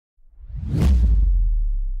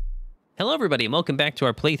Hello everybody and welcome back to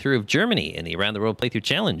our playthrough of Germany in the Around the World Playthrough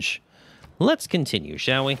Challenge. Let's continue,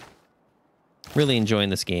 shall we? Really enjoying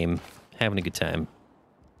this game. Having a good time.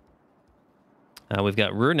 We've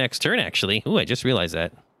got Ruhr next turn, actually. Ooh, I just realized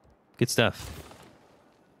that. Good stuff.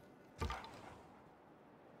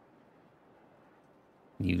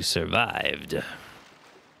 You survived. All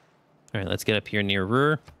right, let's get up here near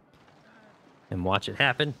Ruhr and watch it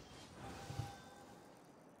happen.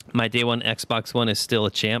 My day one Xbox One is still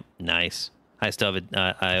a champ. Nice. I still have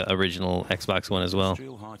an original Xbox One as well. The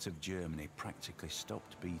industrial heart of Germany practically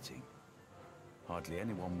stopped beating. Hardly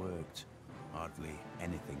anyone worked. Hardly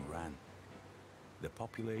anything ran. The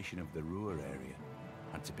population of the Ruhr area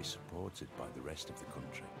had to be supported by the rest of the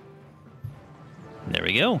country. There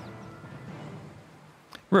we go.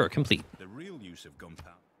 Ruhr complete. The real use of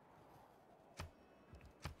gunpowder.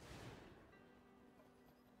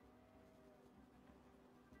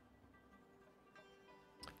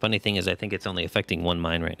 Funny thing is, I think it's only affecting one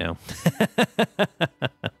mine right now.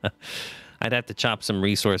 I'd have to chop some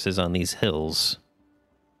resources on these hills.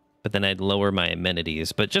 But then I'd lower my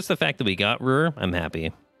amenities. But just the fact that we got Ruhr, I'm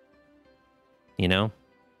happy. You know?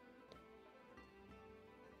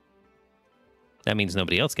 That means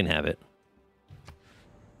nobody else can have it.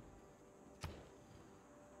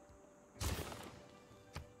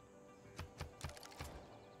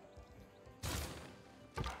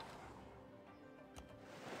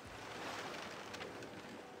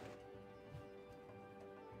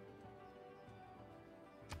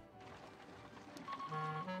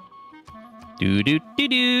 Do do do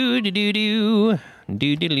do do do do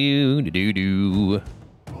do do do do do.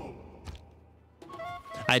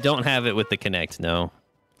 I don't have it with the Kinect, no.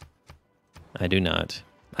 I do not.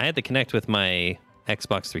 I had the Kinect with my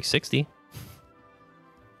Xbox 360.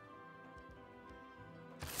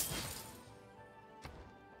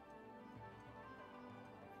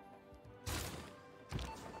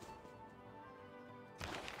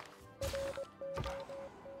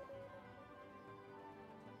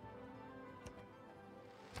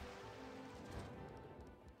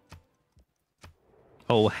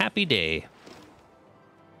 Oh, happy day.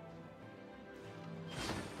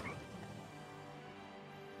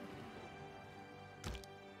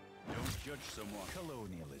 Don't judge someone.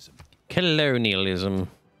 Colonialism. Colonialism.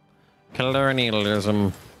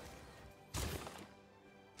 Colonialism.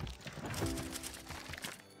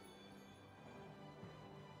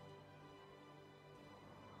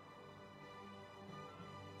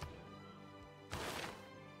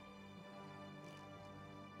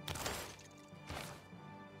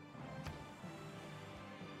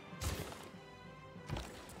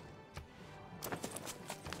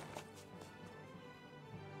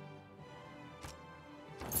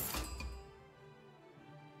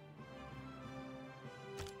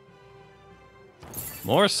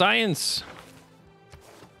 More science.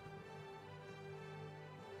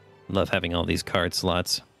 Love having all these card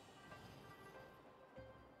slots.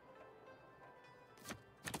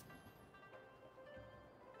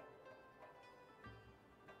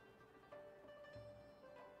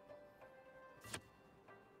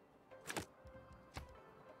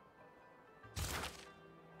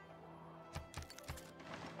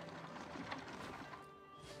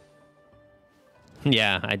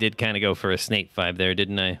 Yeah, I did kind of go for a snake vibe there,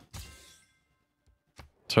 didn't I?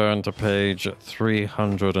 Turn to page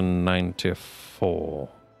 394.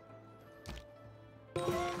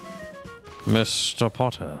 Mr.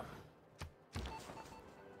 Potter.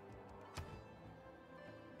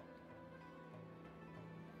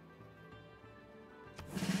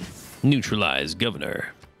 Neutralize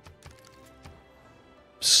Governor.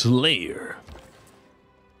 Slayer.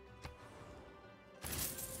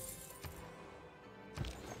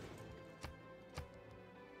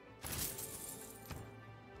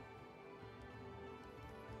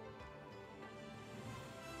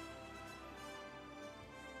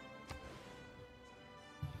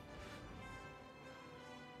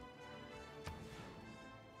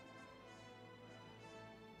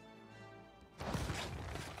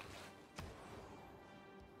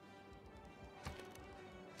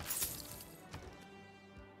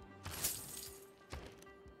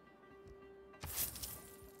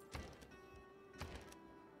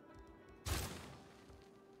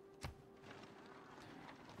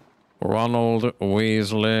 Ronald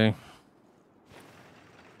Weasley.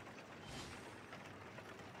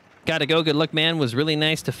 Gotta go. Good luck, man. Was really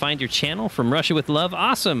nice to find your channel. From Russia with love.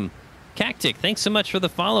 Awesome. Cactic, thanks so much for the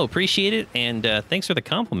follow. Appreciate it. And thanks for the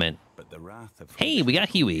compliment. But the wrath of Hey, we got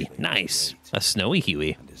Huey. Nice. A snowy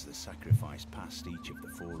Huey. And as the sacrifice passed each of the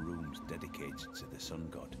 4 rooms dedicated to the sun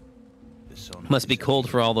god, The sun Must be is cold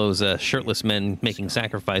for all those everywhere. shirtless men making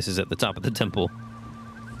sacrifices at the top of the temple.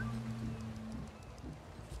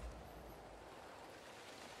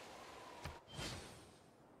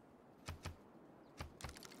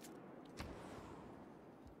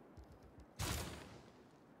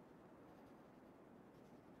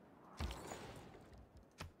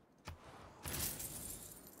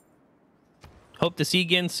 Hope to see you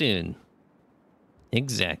again soon.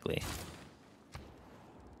 Exactly.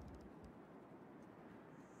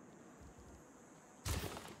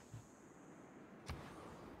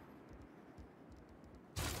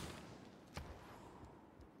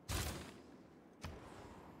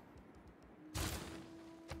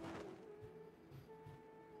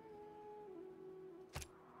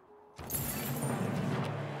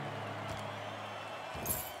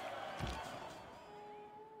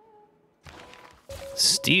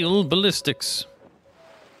 Steel ballistics.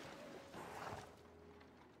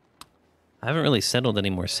 I haven't really settled any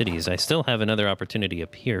more cities. I still have another opportunity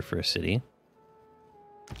up here for a city.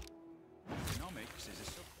 Economics is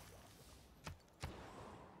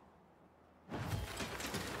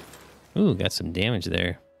a Ooh, got some damage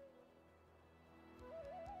there.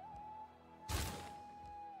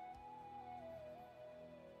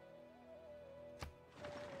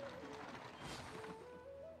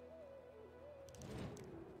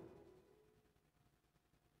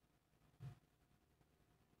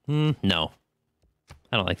 No.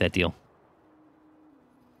 I don't like that deal.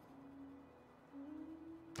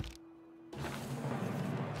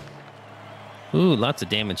 Ooh, lots of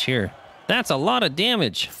damage here. That's a lot of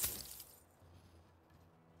damage.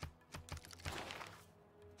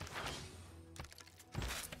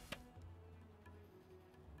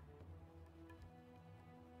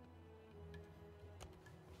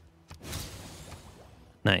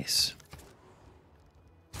 Nice.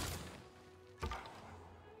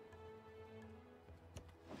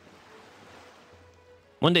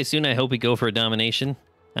 One day soon, I hope we go for a domination.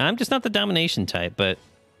 I'm just not the domination type, but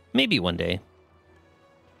maybe one day.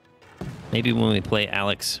 Maybe when we play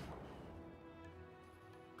Alex.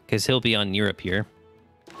 Because he'll be on Europe here.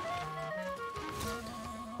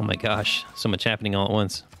 Oh my gosh, so much happening all at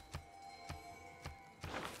once.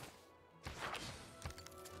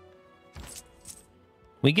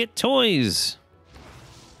 We get toys!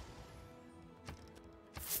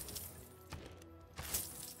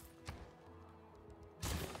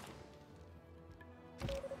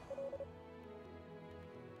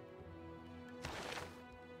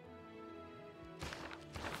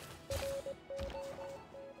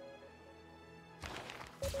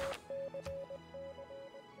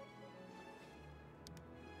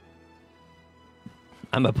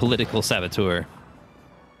 I'm a political saboteur.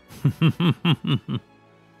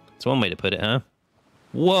 That's one way to put it, huh?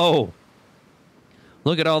 Whoa!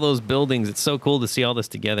 Look at all those buildings. It's so cool to see all this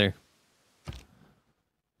together.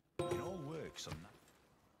 it all works on that.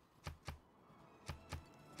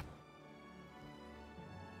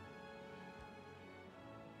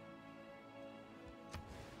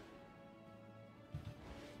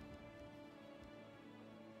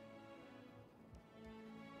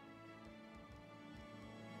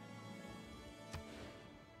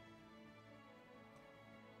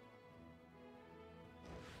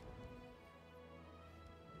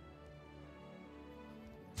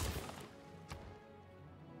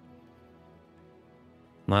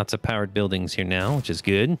 Lots of powered buildings here now, which is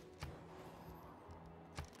good.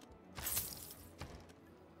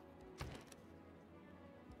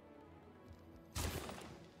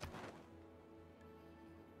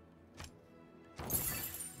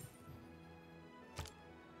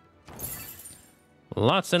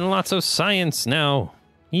 Lots and lots of science now.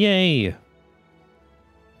 Yay.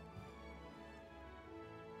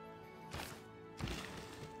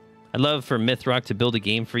 I'd love for Mythrock to build a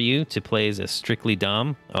game for you to play as a strictly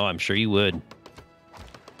Dom. Oh, I'm sure you would.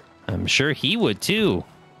 I'm sure he would too.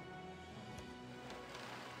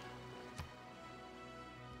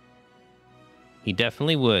 He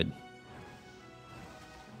definitely would.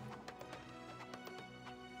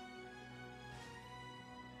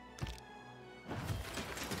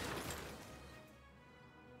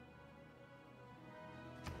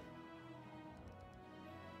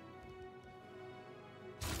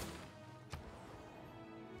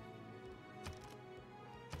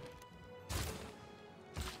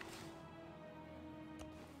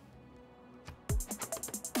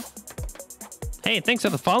 Hey, thanks for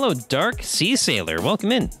the follow, Dark Sea Sailor.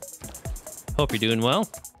 Welcome in. Hope you're doing well.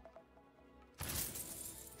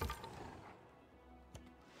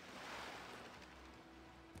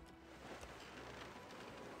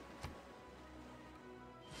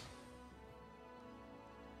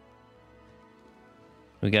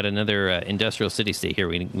 We got another industrial city-state here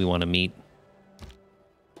we want to meet.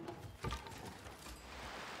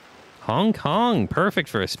 Hong Kong, perfect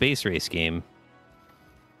for a space race game.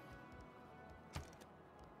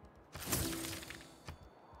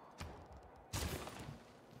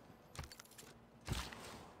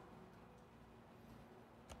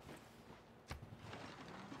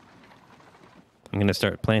 I'm going to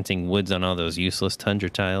start planting woods on all those useless tundra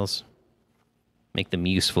tiles. Make them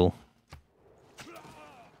useful.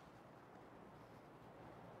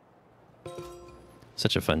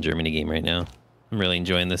 Such a fun Germany game right now. I'm really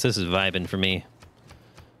enjoying this. This is vibing for me.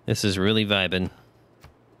 This is really vibing.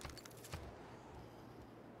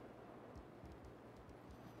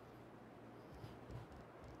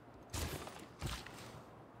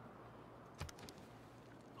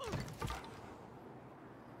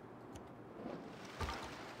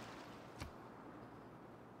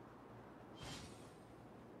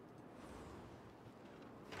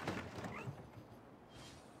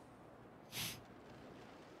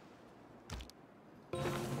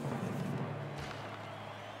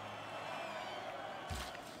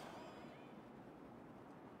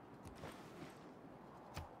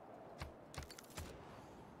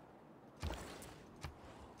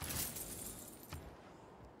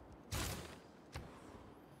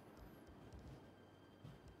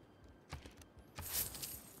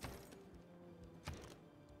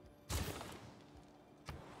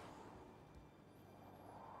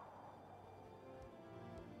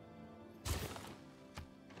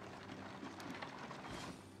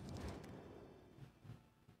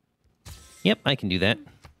 Yep, I can do that.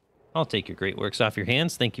 I'll take your great works off your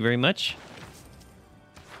hands. Thank you very much.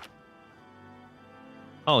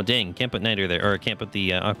 Oh, dang. Can't put Niter there. Or can't put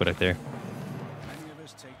the aqueduct there. Many of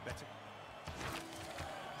us take better.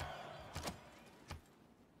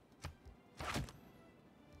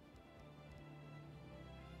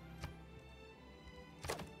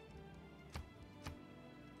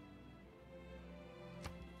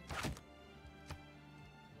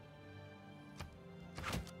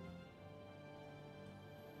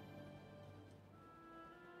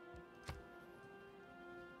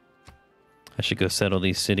 I should go settle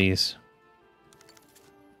these cities.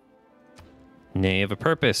 Nay, have a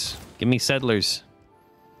purpose. Give me settlers.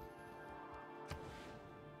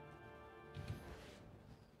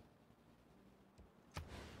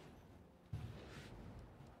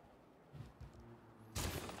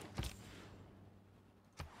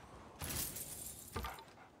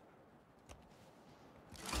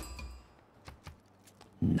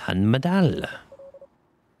 Nanmadal.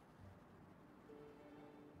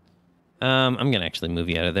 I'm gonna actually move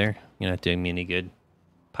you out of there. You're not doing me any good.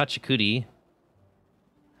 Pachacuti.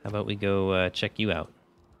 How about we go check you out?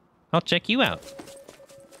 I'll check you out.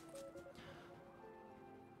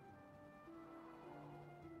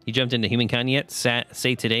 You jumped into Humankind yet?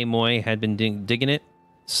 Say today Moy had been digging it?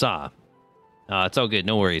 Saw. It's all good.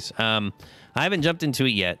 No worries. I haven't jumped into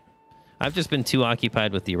it yet. I've just been too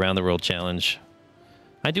occupied with the Around the World Challenge.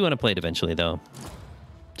 I do want to play it eventually, though.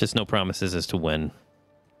 Just no promises as to when.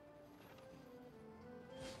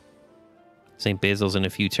 St. Basil's in a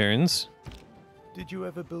few turns. Did you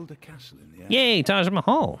ever build a castle in the air? Yay, Taj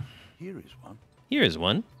Mahal. Here is one. Here is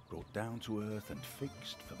one. Brought down to earth and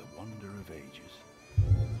fixed for the wonder of ages.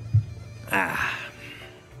 Ah.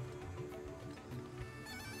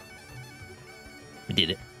 We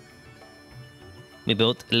did it. We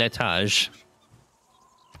built Le Taj.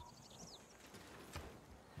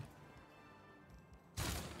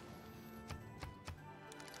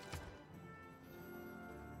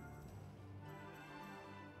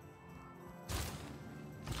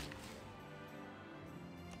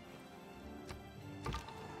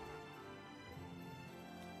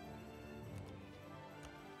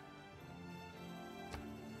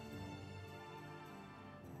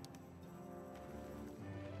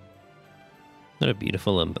 What a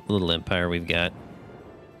beautiful little empire we've got.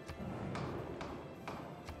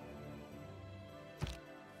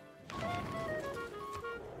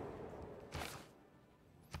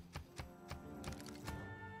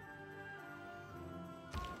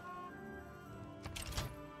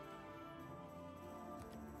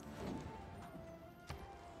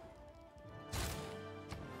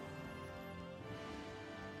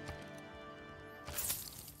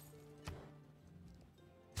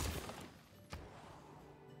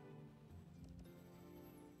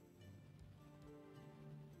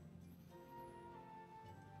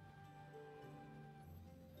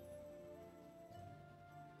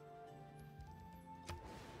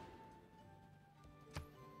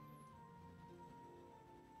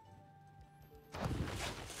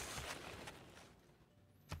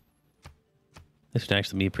 This would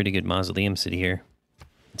actually be a pretty good mausoleum city here.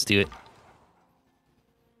 Let's do it.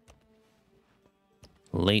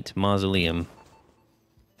 Late mausoleum.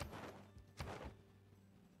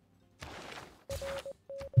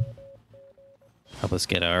 Help us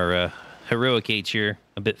get our heroic age here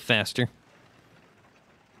a bit faster.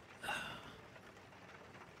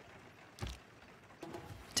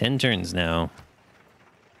 Ten turns now.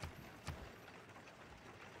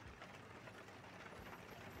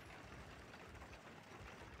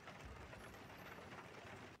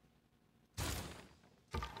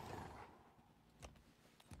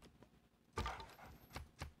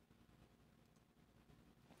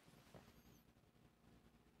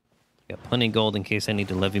 Got plenty of gold in case I need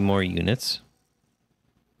to levy more units.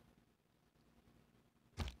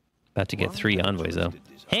 About to get 3 envoys, though.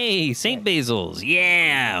 Hey, St. Basil's!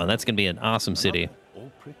 Yeah! That's going to be an awesome city.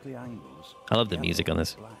 I love the music on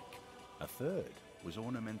this. A third was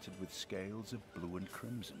ornamented with scales of blue and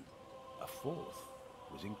crimson. A fourth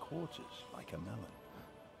was in quarters like a melon.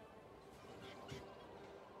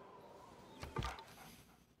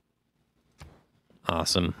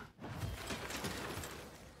 Awesome.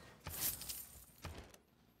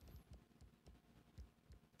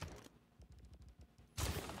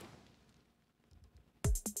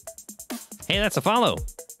 Hey, that's a follow.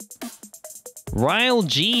 Ryle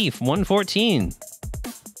G 114.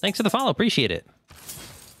 Thanks for the follow. Appreciate it.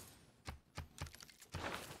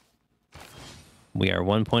 We are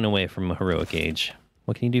 1 point away from a heroic age.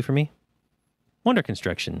 What can you do for me? Wonder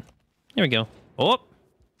construction. There we go. Oh.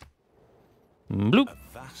 Bloop. A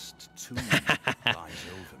vast tomb lies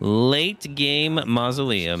over me. Late game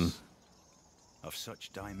mausoleum. Of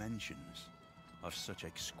such dimensions, of such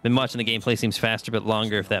exquisite. Been watching the gameplay. Seems faster but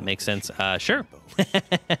longer, if that makes sense. Sure.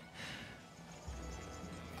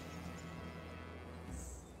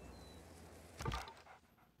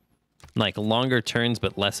 Like longer turns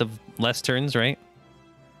but less turns, right?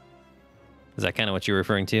 Is that kind of what you're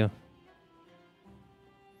referring to?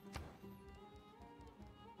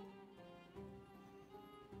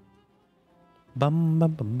 Bum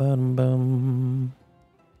bum bum bum bum.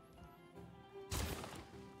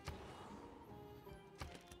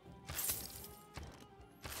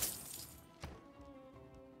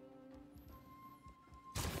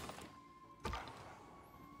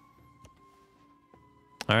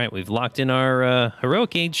 All right, we've locked in our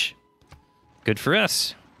heroic age. Good for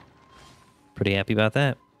us. Pretty happy about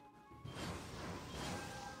that.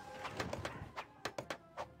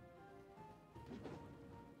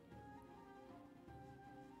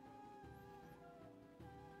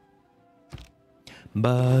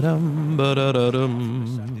 Ba-dum,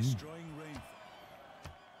 ba-da-da-dum.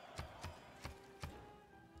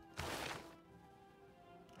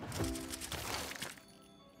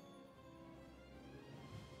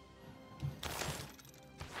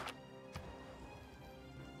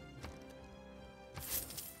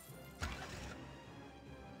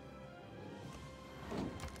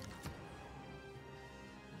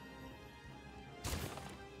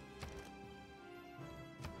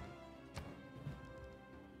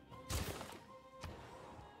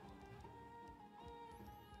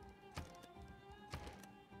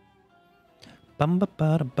 Bum ba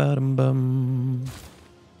ba da ba dum bum.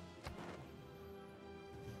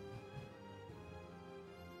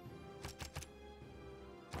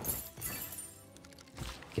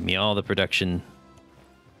 Give me all the production.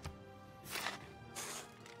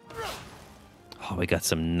 Oh, we got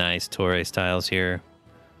some nice Torres tiles here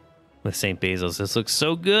with St. Basil's. This looks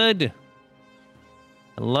so good.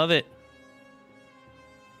 I love it.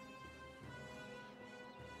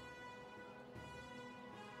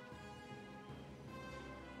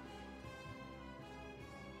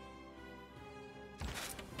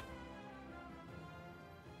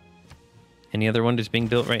 Any other wonders being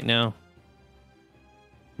built right now?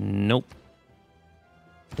 Nope.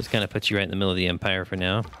 Just kind of put you right in the middle of the empire for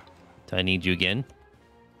now. Till I need you again.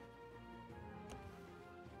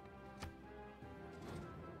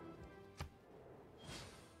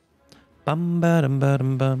 Bum ba dum ba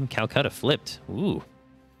dum bum. Calcutta flipped. Ooh.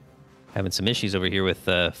 Having some issues over here with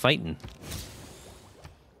fighting.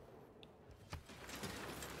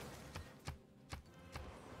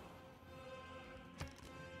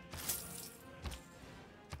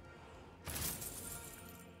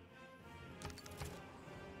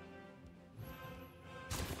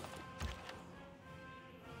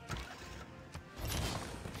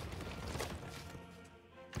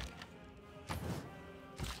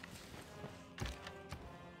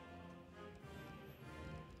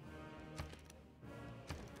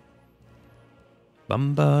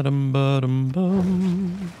 Bum ba dum ba dum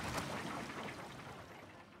bum.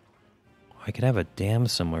 I can could have a dam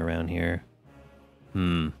somewhere around here.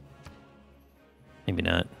 Maybe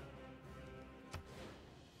not.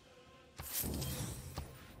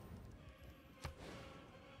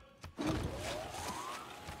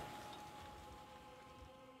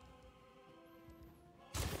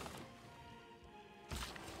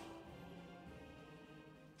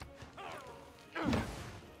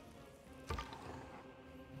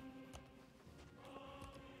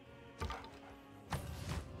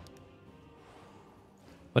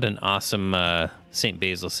 What an awesome St.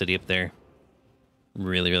 Basil city up there.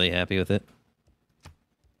 Really, really happy with it.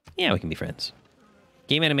 Yeah, we can be friends.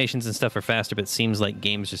 Game animations and stuff are faster, but it seems like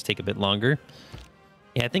games just take a bit longer.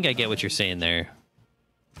 Yeah, I think I get what you're saying there.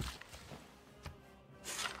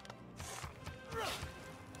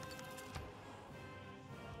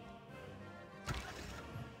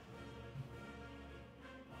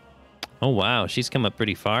 Oh, wow. She's come up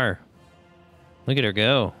pretty far. Look at her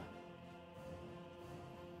go.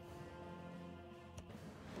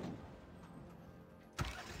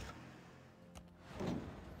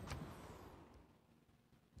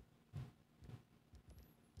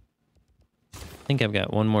 I think I've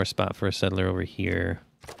got one more spot for a settler over here.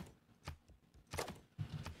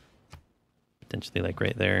 Potentially like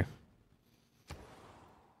right there.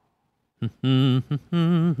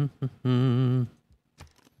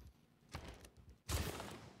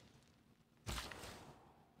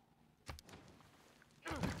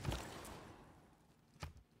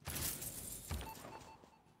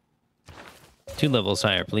 Two levels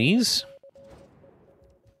higher, please.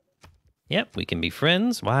 Yep, we can be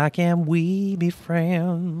friends. Why can't we be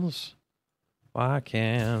friends? Why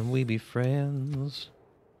can't we be friends?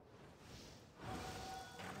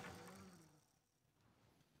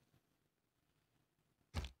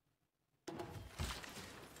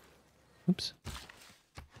 Oops.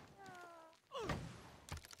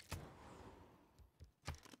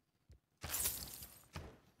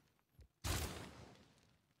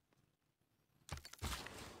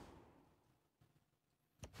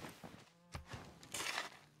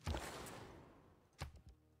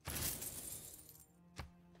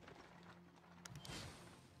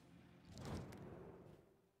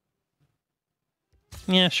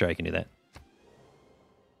 Yeah, sure, I can do that.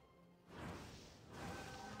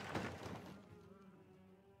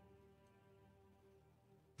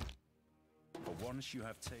 For once you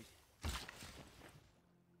have taken...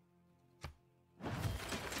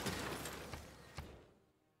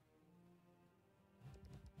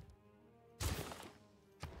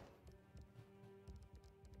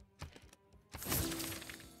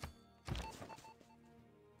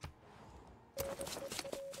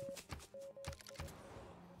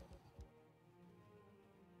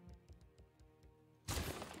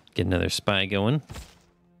 Get another spy going.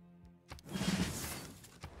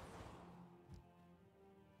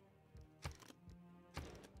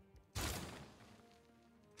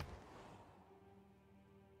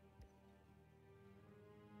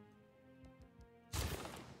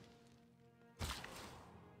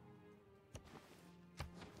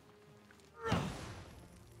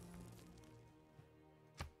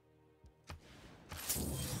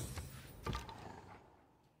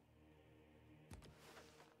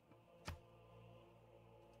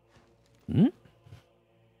 Hmm?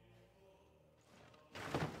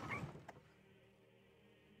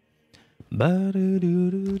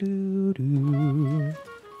 Ba-do-do-do-do-do.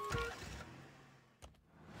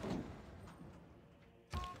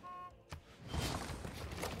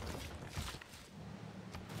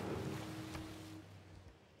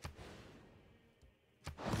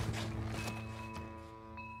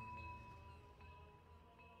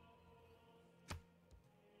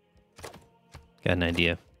 Got an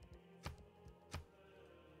idea.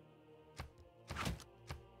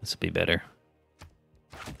 This will be better.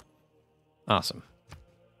 Awesome.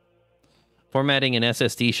 Formatting an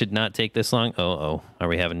SSD should not take this long. Oh, are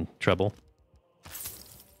we having trouble?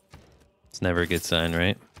 It's never a good sign,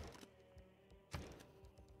 right?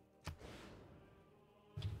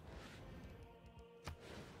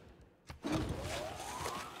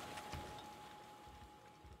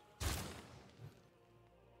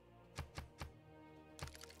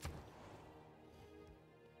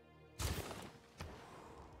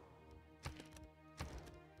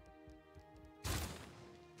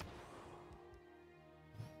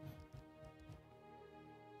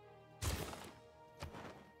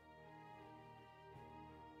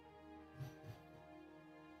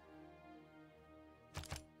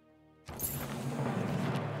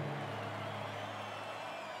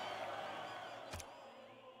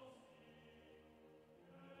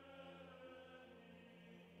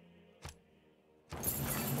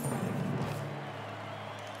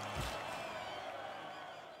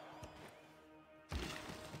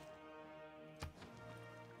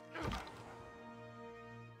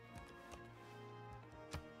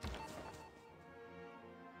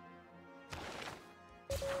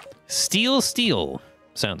 Steel, steel.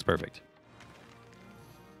 Sounds perfect.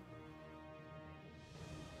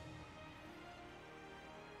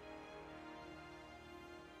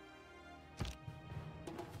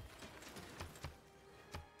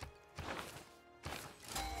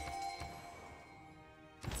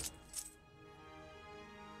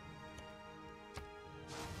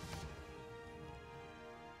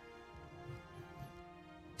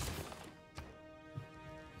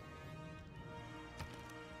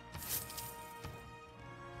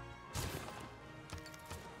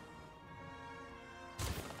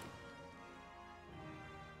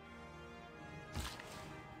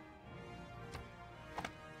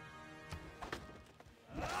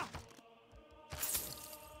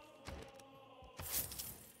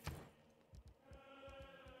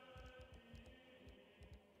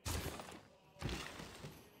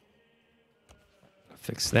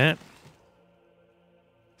 Fix that.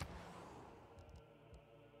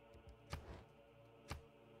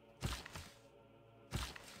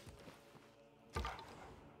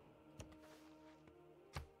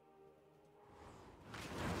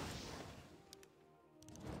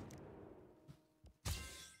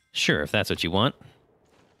 Sure, if that's what you want.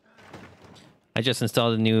 I just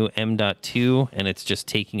installed a new M.2 and it's just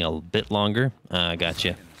taking a bit longer.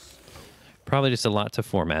 Gotcha. Probably just a lot to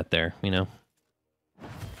format there, you know.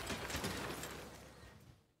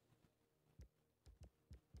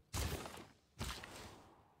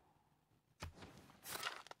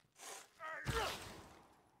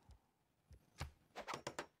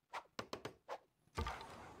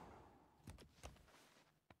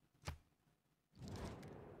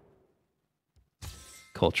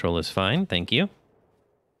 Cultural is fine, thank you.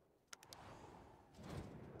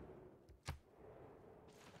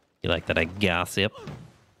 You like that I gossip?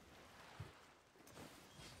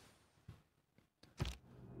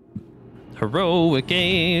 Heroic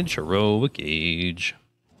age, heroic age.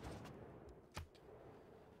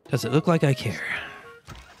 Does it look like I care?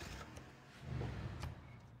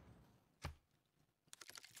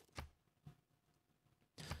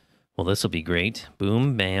 Well, this will be great.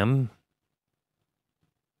 Boom, bam.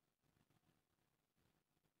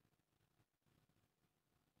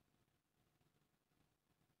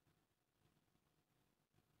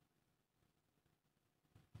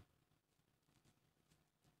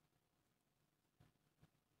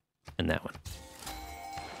 And that one.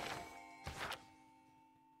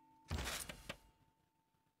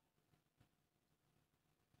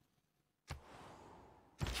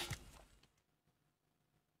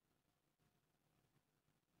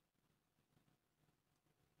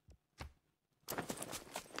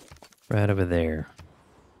 Right over there.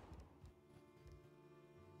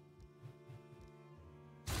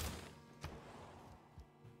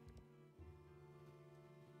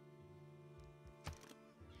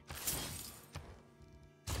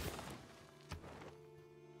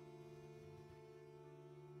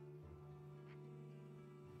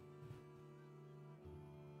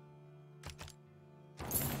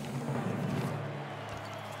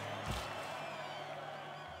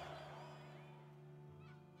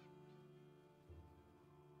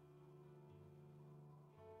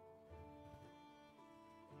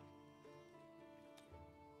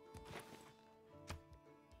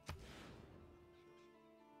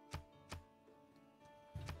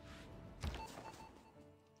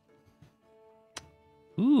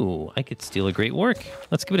 Ooh, I could steal a great work.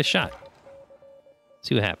 Let's give it a shot.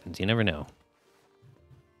 See what happens. You never know.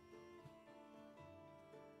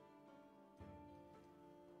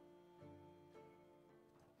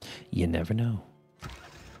 You never know.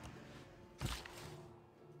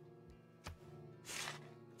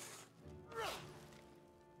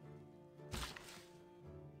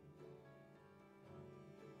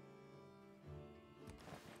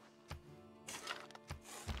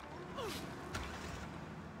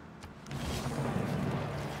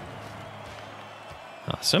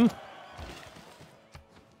 Awesome.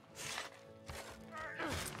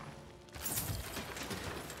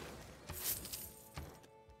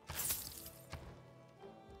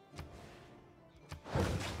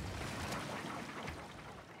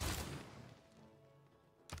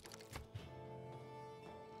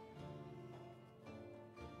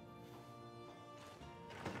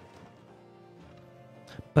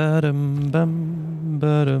 Ba-dum-bum,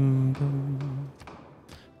 ba-dum-bum.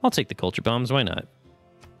 I'll take the culture bombs, why not?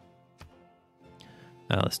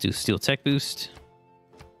 Let's do steel tech boost.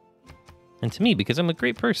 And to me, because I'm a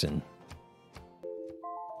great person.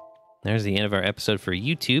 There's the end of our episode for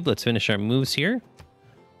YouTube. Let's finish our moves here.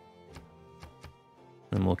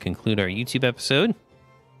 And we'll conclude our YouTube episode.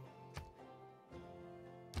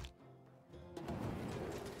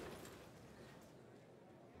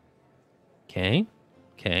 Okay.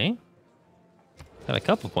 Okay. Got a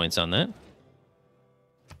couple points on that.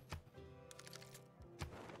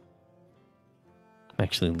 I'm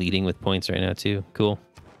actually leading with points right now, too. Cool.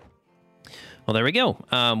 Well, there we go.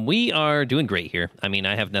 We are doing great here. I mean,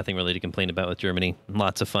 I have nothing really to complain about with Germany.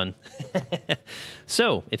 Lots of fun.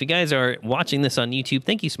 So, if you guys are watching this on YouTube,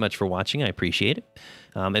 thank you so much for watching. I appreciate it.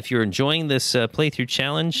 If you're enjoying this playthrough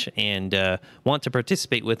challenge and want to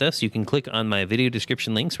participate with us, you can click on my video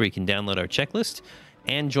description links where you can download our checklist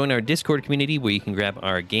and join our Discord community where you can grab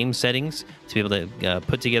our game settings to be able to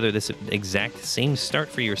put together this exact same start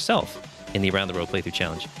for yourself in the Around the World Playthrough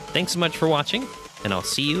Challenge. Thanks so much for watching, and I'll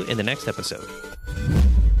see you in the next episode.